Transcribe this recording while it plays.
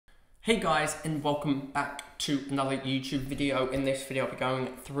Hey guys, and welcome back to another YouTube video. In this video, I'll be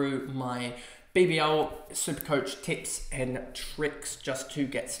going through my BBL SuperCoach tips and tricks just to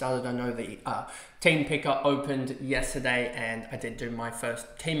get started. I know the team picker opened yesterday and I did do my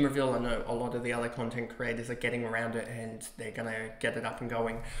first team reveal. I know a lot of the other content creators are getting around it and they're gonna get it up and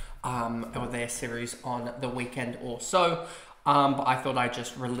going or their series on the weekend or so. But I thought I'd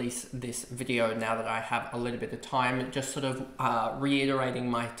just release this video now that I have a little bit of time, just sort of reiterating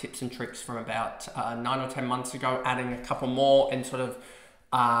my tips and tricks from about 9 or 10 months ago, adding a couple more and sort of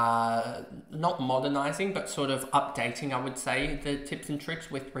not modernizing, but sort of updating, I would say, the tips and tricks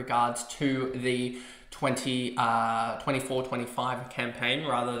with regards to the 24-25 campaign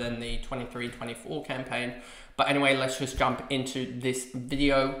rather than the 23-24 campaign. But anyway, let's just jump into this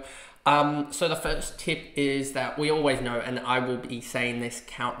video. So the first tip is that we always know, and I will be saying this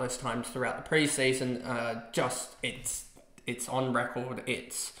countless times throughout the preseason, it's on record,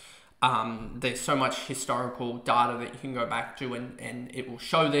 there's so much historical data that you can go back to and it will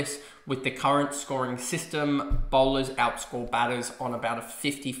show this. With the current scoring system, bowlers outscore batters on about a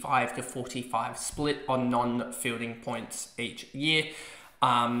 55-45 split on non-fielding points each year.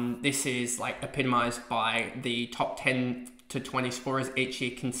 This is like epitomized by the top 10 to 20 scorers each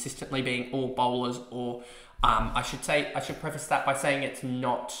year consistently being all bowlers, or I should preface that by saying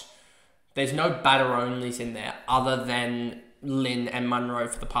there's no batter onlys in there other than Lynn and Munro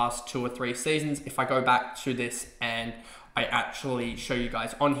for the past 2 or 3 seasons. If I go back to this and I actually show you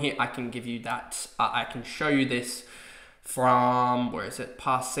guys on here, I can give you that, I can show you this from, where is it,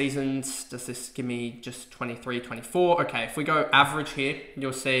 past seasons. Does this give me just 23, 24? Okay, if we go average here,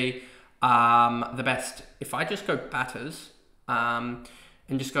 you'll see the best. If I just go batters, and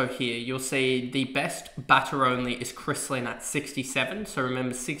just go here, you'll see the best batter only is Chris Lynn at 67. So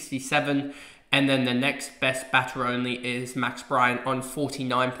remember 67. And then the next best batter only is Max Bryant on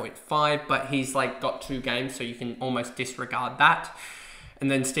 49.5, but he's like got 2 games, so you can almost disregard that.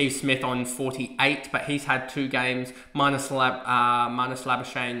 And then Steve Smith on 48, but he's had 2 games, minus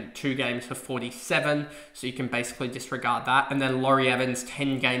Labuschagne 2 games for 47, so you can basically disregard that. And then Laurie Evans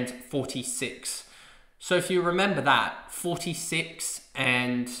 10 games, 46. So if you remember that, 46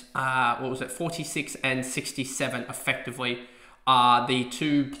 and 46 and 67 effectively are the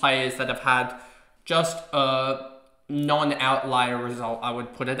 2 players that have had just a non-outlier result, I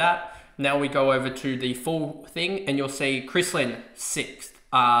would put it at. Now we go over to the full thing and you'll see Chris Lynn 6th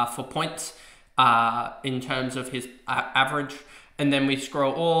for points in terms of his average. And then we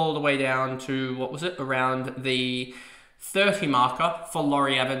scroll all the way down to, what was it, around the 30 marker for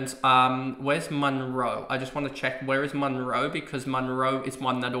Laurie Evans. Where's Munro? I just want to check where is Munro, because Munro is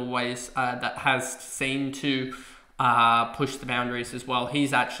one that always that has seemed to push the boundaries as well.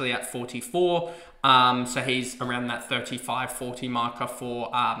 He's actually at 44, so he's around that 35-40 marker for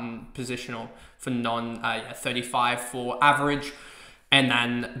positional, for 35 for average. And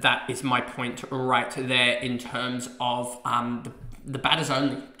then that is my point right there in terms of the batters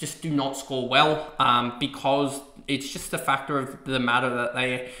only just do not score well, because it's just a factor of the matter that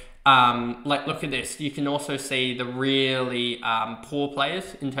they, like, look at this. You can also see the really poor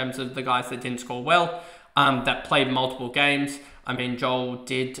players in terms of the guys that didn't score well, that played multiple games. I mean, Joel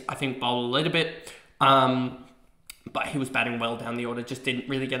did, I think, bowl a little bit, but he was batting well down the order, just didn't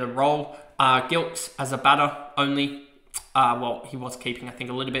really get a role. Gilks as a batter only, well, he was keeping, I think,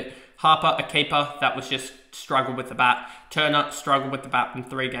 a little bit. Harper, a keeper, that was just struggled with the bat. Turner struggled with the bat in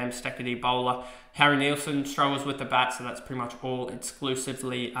 3 games, Steckity bowler. Harry Nielsen struggles with the bat, so that's pretty much all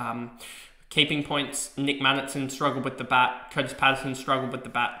exclusively keeping points. Nick Manitson struggled with the bat. Curtis Patterson struggled with the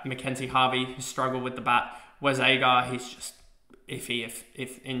bat. Mackenzie Harvey struggled with the bat. Wes Agar, he's just iffy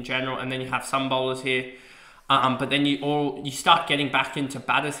if in general. And then you have some bowlers here. But then you start getting back into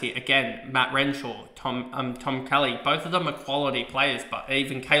batters here. Again, Matt Renshaw, Tom Kelly, both of them are quality players, but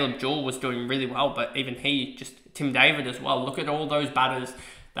even Caleb Jewell was doing really well, but even he, just Tim David as well. Look at all those batters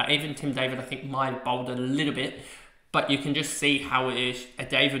that even Tim David, I think, might have bowled a little bit, but you can just see how it is.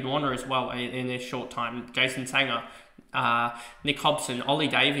 David Warner as well in this short time, Jason Sanger, Nick Hobson, Ollie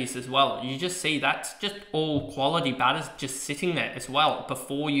Davies as well. You just see that's just all quality batters just sitting there as well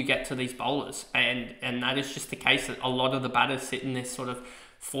before you get to these bowlers, and that is just the case that a lot of the batters sit in this sort of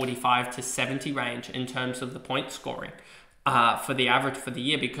 45 to 70 range in terms of the point scoring for the average for the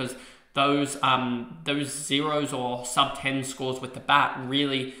year, because those zeros or sub 10 scores with the bat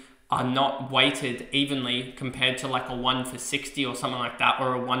really are not weighted evenly compared to like a 1 for 60 or something like that,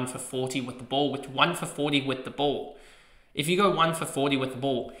 or a 1 for 40 with the ball. With 1 for 40 with the ball, if you go 1 for 40 with the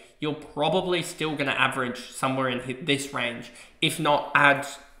ball, you're probably still going to average somewhere in this range, if not add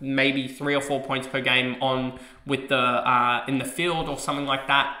maybe 3 or 4 points per game on with the in the field or something like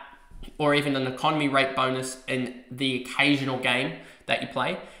that. or even an economy rate bonus in the occasional game that you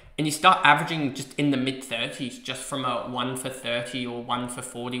play, and you start averaging just in the mid-30s, just from a 1 for 30 or 1 for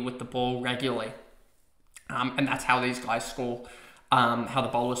 40 with the ball regularly. And that's how these guys score, how the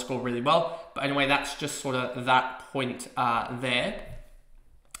bowlers score really well. But anyway, that's just sort of that point there.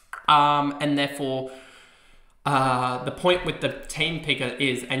 And therefore, the point with the team picker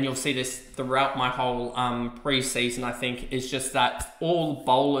is, and you'll see this throughout my whole pre-season, I think, is just that all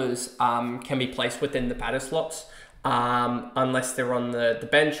bowlers can be placed within the batter slots, unless they're on the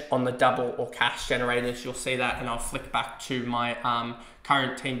bench, on the double or cash generators. You'll see that, and I'll flick back to my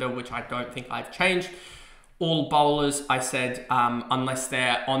current team build, which I don't think I've changed. All bowlers, I said, unless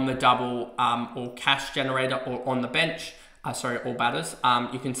they're on the double or cash generator or on the bench, all batters,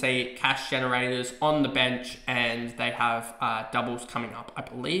 you can see cash generators on the bench, and they have doubles coming up, I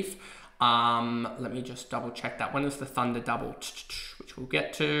believe. Let me just double check that. When is the Thunder double? Which we'll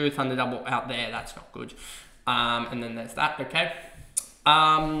get to. Thunder double out there, that's not good. And then there's that, okay.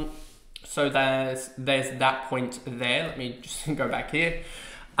 So there's that point there. Let me just go back here.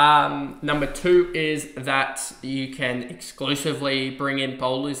 Number 2 is that you can exclusively bring in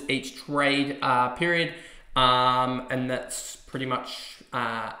bowlers each trade period, and that's pretty much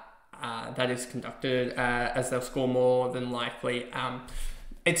that is conducted as they'll score more than likely.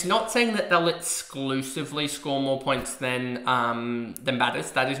 It's not saying that they'll exclusively score more points than batters.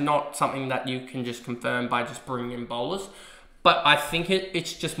 That is not something that you can just confirm by just bringing in bowlers. But I think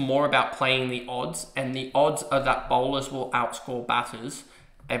it's just more about playing the odds, and the odds are that bowlers will outscore batters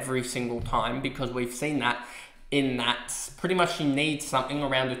every single time, because we've seen that in that pretty much you need something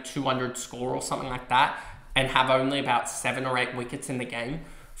around a 200 score or something like that, and have only about 7 or 8 wickets in the game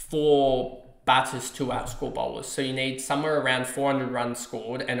for batters to outscore bowlers. So you need somewhere around 400 runs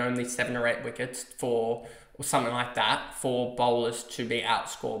scored and only 7 or 8 wickets or something like that for bowlers to be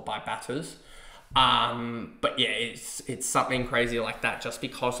outscored by batters. But yeah, it's something crazy like that, just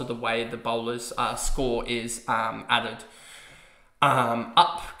because of the way the bowlers score is added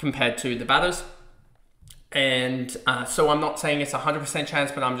up compared to the batters. And so I'm not saying it's a 100%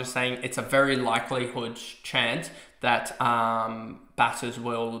 chance, but I'm just saying it's a very likelihood chance that batters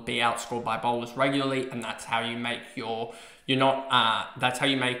will be outscored by bowlers regularly, and that's how you make that's how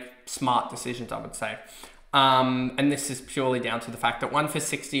you make smart decisions, I would say. And this is purely down to the fact that 1 for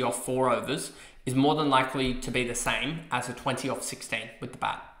 60 off 4 overs is more than likely to be the same as a 20 off 16 with the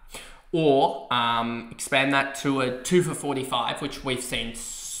bat. Or expand that to a 2 for 45, which we've seen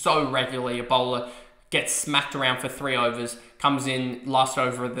so regularly. A bowler gets smacked around for 3 overs, comes in last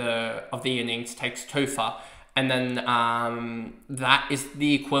over of the innings, takes 2 for, and then that is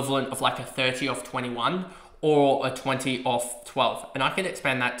the equivalent of like a 30 off 21 or a 20 off 12. And I can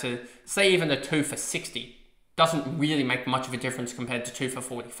expand that to, say, even a 2 for 60. Doesn't really make much of a difference compared to 2 for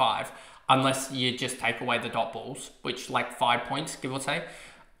 45, unless you just take away the dot balls, which like 5 points, give or take.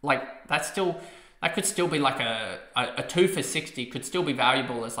 Like that could still be like a 2 for 60 could still be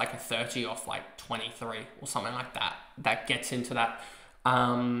valuable as like a 30 off like 23 or something like that. That gets into that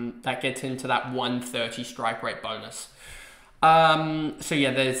 130 strike rate bonus. So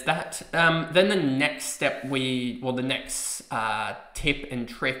yeah, there's that. Then the next step the next tip and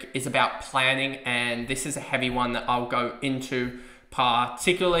trick is about planning, and this is a heavy one that I'll go into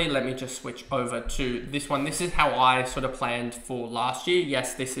particularly. Let me just switch over to this one. This is how I sort of planned for last year.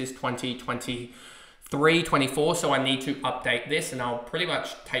 Yes, this is 2023-24, so I need to update this, and I'll pretty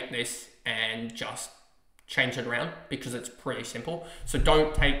much take this and just change it around because it's pretty simple. So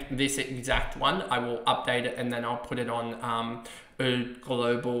don't take this exact one. I will update it, and then I'll put it on a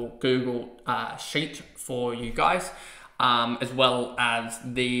global Google sheet for you guys. As well as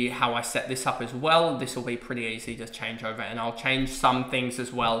how I set this up as well. This will be pretty easy to change over, and I'll change some things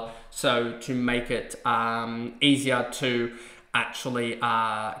as well, so to make it easier to actually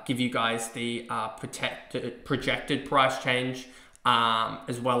give you guys the projected price change,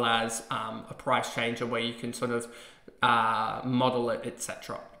 as well as a price changer where you can sort of model it,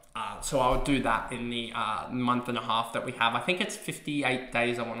 etc. So I'll do that in the month and a half that we have. I think it's 58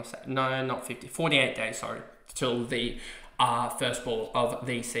 days, I want to say. No, not 50. 48 days, sorry, till the first ball of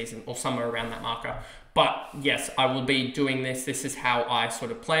the season, or somewhere around that marker. But yes, I will be doing this. This is how I sort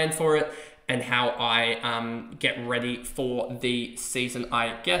of plan for it and how I get ready for the season,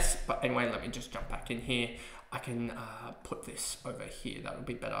 I guess. But anyway, let me just jump back in here. I can put this over here. That would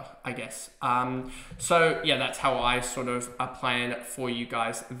be better, I guess. So yeah, that's how I sort of plan for you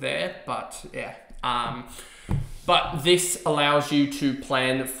guys there. But yeah, but this allows you to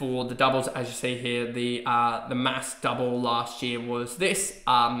plan for the doubles. As you see here, the mass double last year was this,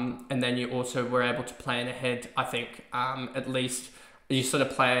 and then you also were able to plan ahead, I think, at least you sort of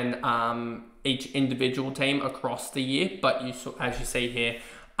plan each individual team across the year, but you, as you see here,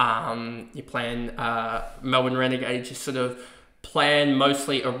 you plan Melbourne Renegades, you sort of plan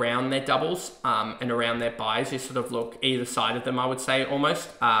mostly around their doubles and around their buys. You sort of look either side of them, I would say, almost,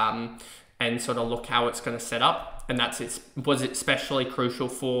 and sort of look how it's going to set up. And was especially crucial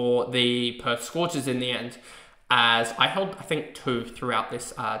for the Perth Scorchers in the end, as I held, I think, 2 throughout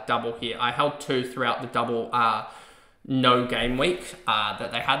this double here. I held 2 throughout the double no game week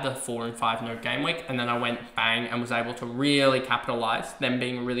that they had, the 4 and 5 no game week, and then I went bang and was able to really capitalize, them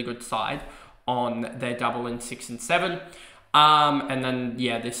being a really good side, on their double in 6 and 7. And then,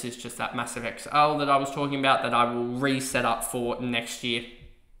 yeah, this is just that massive XL that I was talking about that I will reset up for next year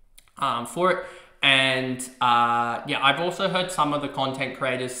for it. And yeah, I've also heard some of the content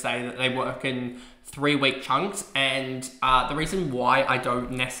creators say that they work in 3-week chunks, and the reason why I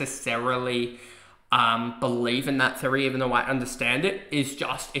don't necessarily believe in that theory, even though I understand it, is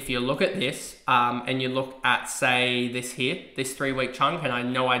just if you look at this and you look at, say, this here, this 3-week chunk, and I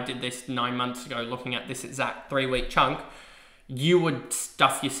know I did this 9 months ago looking at this exact 3-week chunk, you would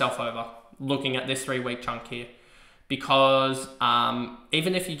stuff yourself over looking at this 3-week chunk here. Because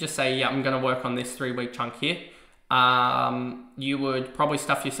even if you just say, yeah, I'm going to work on this 3-week chunk here, you would probably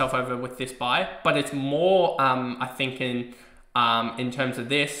stuff yourself over with this buy. But it's more, I think, in terms of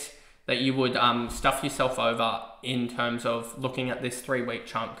this, that you would stuff yourself over in terms of looking at this 3-week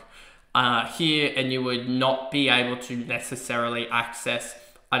chunk here, and you would not be able to necessarily access,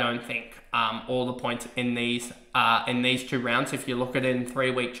 I don't think, all the points in these 2 rounds if you look at it in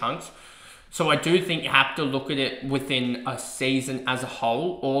 3-week chunks. So I do think you have to look at it within a season as a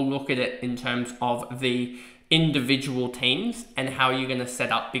whole, or look at it in terms of the individual teams and how you're going to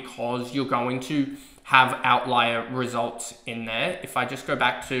set up, because you're going to have outlier results in there. If I just go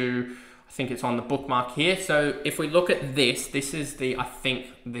back to, I think it's on the bookmark here. So if we look at this is the, I think,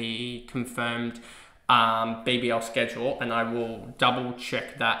 the confirmed BBL schedule, and I will double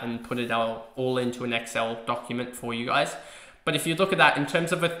check that and put it all into an Excel document for you guys. But if you look at that in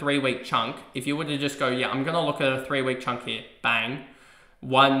terms of a 3-week chunk, if you were to just go, yeah, I'm going to look at a 3-week chunk here, bang,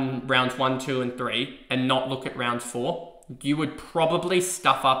 rounds 1, 2, and 3, and not look at rounds 4, you would probably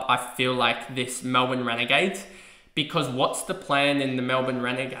stuff up, I feel like, this Melbourne Renegades, because what's the plan in the Melbourne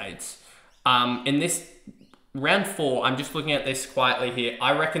Renegades? In this round 4, I'm just looking at this quietly here.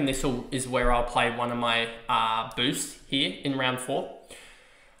 I reckon this is where I'll play one of my boosts here in round 4.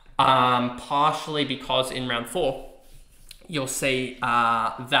 Partially because in round 4, you'll see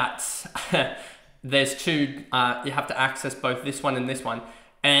that there's 2, you have to access both this one and this one.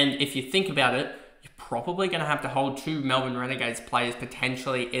 And if you think about it, you're probably going to have to hold 2 Melbourne Renegades players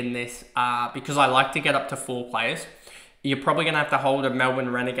potentially in this, because I like to get up to 4 players. You're probably going to have to hold a Melbourne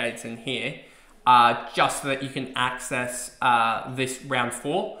Renegades in here, just so that you can access this round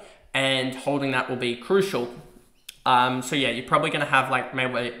 4, and holding that will be crucial. So yeah, you're probably going to have like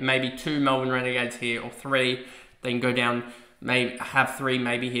maybe 2 Melbourne Renegades here, or 3, then go down, maybe have 3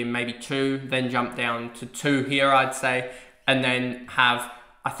 maybe here, maybe 2, then jump down to 2 here, I'd say, and then have,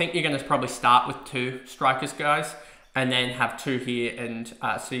 I think you're going to probably start with 2 strikers, guys, and then have 2 here, and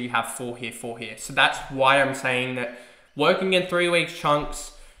so you have 4 here, 4 here. So that's why I'm saying that working in 3-week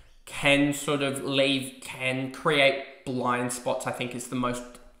chunks can sort of can create blind spots, I think is the most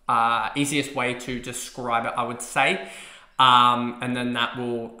easiest way to describe it, I would say. And then that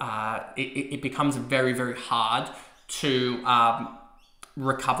will, it becomes very, very hard to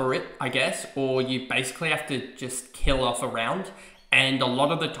recover it, I guess, or you basically have to just kill off a round. And a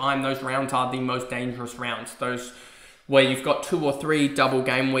lot of the time, those rounds are the most dangerous rounds. Those where you've got 2 or 3 double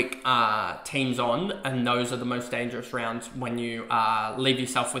game week teams on, and those are the most dangerous rounds when you leave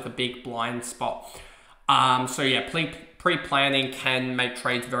yourself with a big blind spot. So yeah, pre-planning can make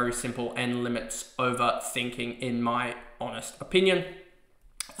trades very simple and limits overthinking, in my honest opinion.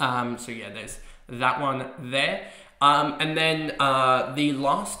 So yeah, there's that one there. And then the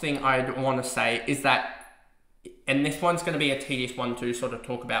last thing I'd want to say is that, and this one's going to be a tedious one to sort of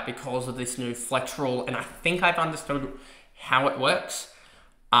talk about because of this new flex rule, and I think I've understood how it works,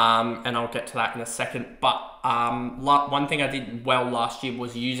 and I'll get to that in a second. But one thing I did well last year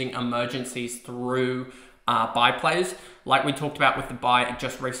was using emergencies through buy plays, like we talked about with the buy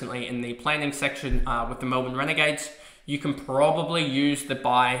just recently in the planning section with the Melbourne Renegades. You can probably use the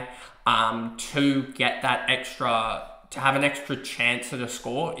buy to get that extra, to have an extra chance at a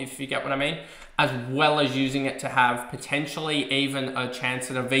score, if you get what I mean, as well as using it to have potentially even a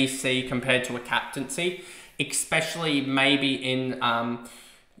chance at a VC compared to a captaincy, especially maybe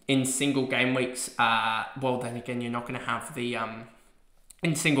in single game weeks. Well, then again, you're not going to have the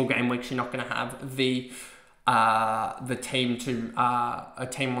in single game weeks, you're not going to have the the team to a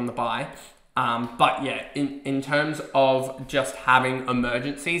team on the bye. But yeah, in terms of just having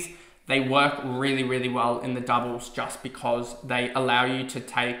emergencies, they work really, really well in the doubles just because they allow you to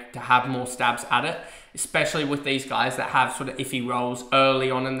have more stabs at it, especially with these guys that have sort of iffy roles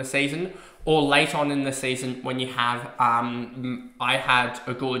early on in the season or late on in the season when you have, I had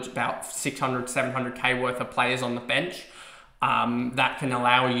a good about 600, 700k worth of players on the bench that can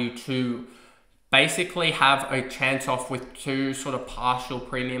allow you to basically have a chance off with two sort of partial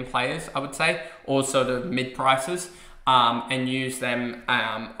premium players, I would say, or sort of mid prices, and use them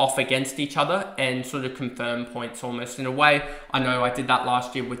off against each other and sort of confirm points almost in a way. I know I did that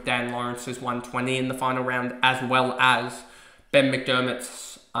last year with Dan Lawrence's 120 in the final round, as well as Ben McDermott's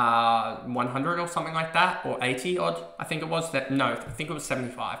 100 or something like that, or 80 odd, I think it was. I think it was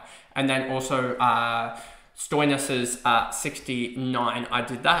 75. And then also Stoinis's 69, I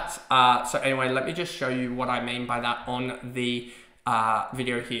did that. So anyway, let me just show you what I mean by that on the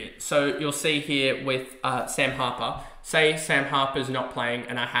video here. So you'll see here with Sam Harper, say Sam Harper's not playing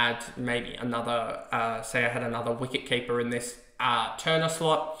and I had maybe another, say I had another wicket keeper in this Turner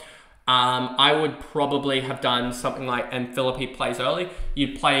slot. I would probably have done something like, and Philippe plays early,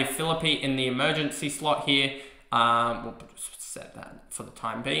 you'd play Philippe in the emergency slot here. We'll set that for the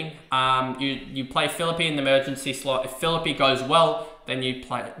time being. You play Philippe in the emergency slot. If Philippe goes well, then you'd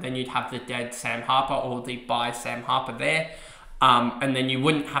have the dead Sam Harper or the bye Sam Harper there. And then you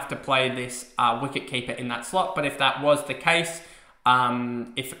wouldn't have to play this wicket keeper in that slot. But if that was the case,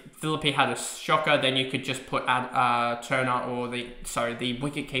 if Philippe had a shocker, then you could just put Turner or the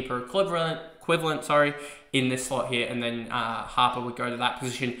wicket keeper equivalent, in this slot here, and then Harper would go to that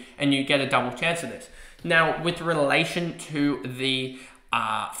position, and you get a double chance of this. Now, with relation to the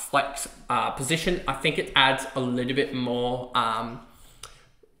flex position, I think it adds a little bit more. I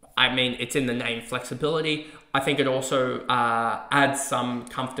mean, it's in the name, flexibility. I think it also adds some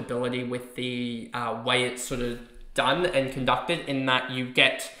comfortability with the way it's sort of done and conducted, in that you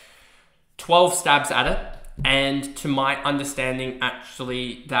get 12 stabs at it. And to my understanding,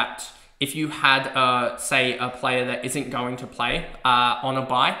 actually, that if you had, say, a player that isn't going to play on a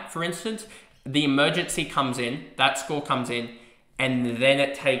bye, for instance, the emergency comes in, that score comes in, and then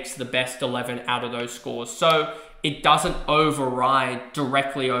it takes the best 11 out of those scores. So it doesn't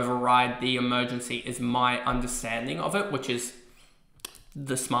directly override the emergency, is my understanding of it, which is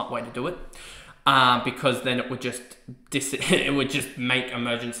the smart way to do it. Because then it would just make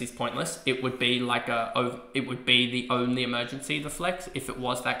emergencies pointless. It would be like it would be the only emergency, the flex, if it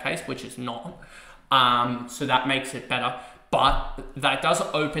was that case, which is not. So that makes it better, but that does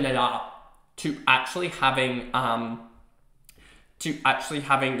open it up to actually having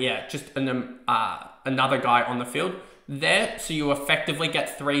just another guy on the field there. So you effectively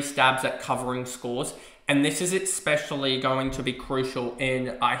get 3 stabs at covering scores. And this is especially going to be crucial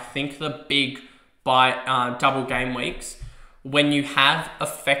in, I think, the big double game weeks, when you have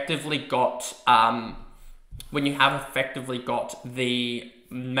effectively got the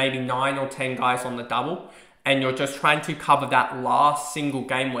maybe 9 or 10 guys on the double, and you're just trying to cover that last single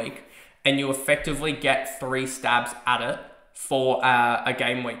game week, and you effectively get 3 stabs at it for a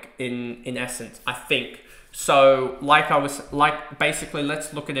game week in essence, I think. So basically,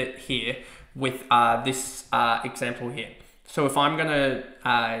 let's look at it here with this example here. So if I'm gonna,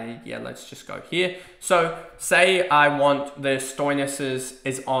 let's just go here. So say I want the Stoinis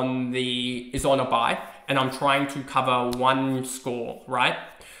is on a bye, and I'm trying to cover 1 score, right?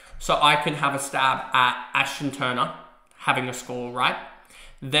 So I can have a stab at Ashton Turner having a score, right?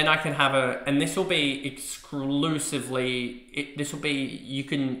 Then I can have and this will be exclusively, you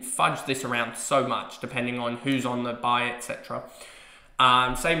can fudge this around so much depending on who's on the bye, etc.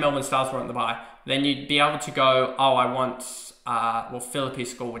 Say Melbourne Stars were on the bye, then you'd be able to go, oh, I want,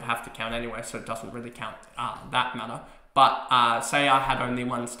 Philippe's score would have to count anyway, so it doesn't really count that matter. But say I had only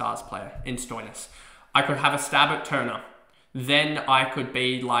 1 Stars player in Stoinis, I could have a stab at Turner. Then I could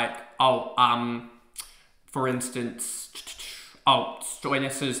be like, for instance,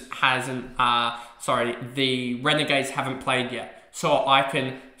 Stoinis hasn't, the Renegades haven't played yet. So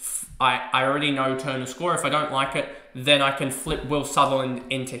I already know Turner's score. If I don't like it, then I can flip Will Sutherland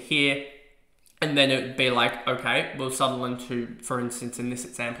into here. And then it would be like, okay, Will Sutherland, for instance, in this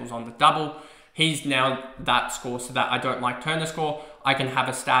example, is on the double. He's now that score, so that I don't like Turner's score. I can have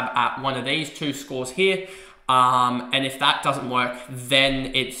a stab at one of these 2 scores here. And if that doesn't work,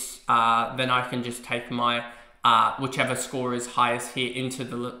 then then I can just take my whichever score is highest here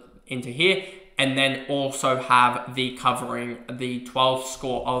into here, and then also have the covering the 12th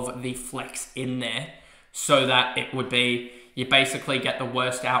score of the flex in there, so that it would be, you basically get the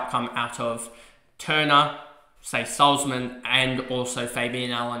worst outcome out of Turner, say, Salzman and also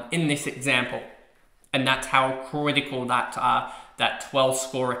Fabian Allen in this example. And that's how critical that, that 12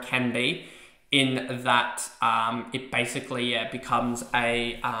 scorer can be, in that it basically becomes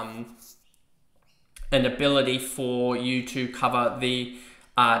an ability for you to cover the,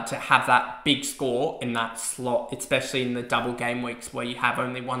 to have that big score in that slot, especially in the double game weeks where you have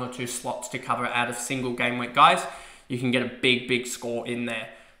only 1 or 2 slots to cover out of single game week guys. You can get a big score in there.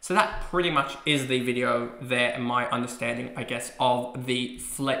 So that pretty much is the video there, and my understanding, I guess, of the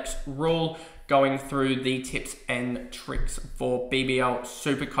flex rule, going through the tips and tricks for BBL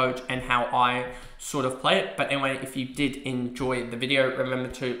SuperCoach and how I sort of play it. But anyway, if you did enjoy the video, remember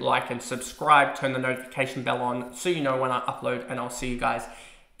to like and subscribe, turn the notification bell on so you know when I upload, and I'll see you guys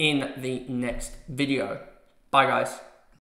in the next video. Bye guys.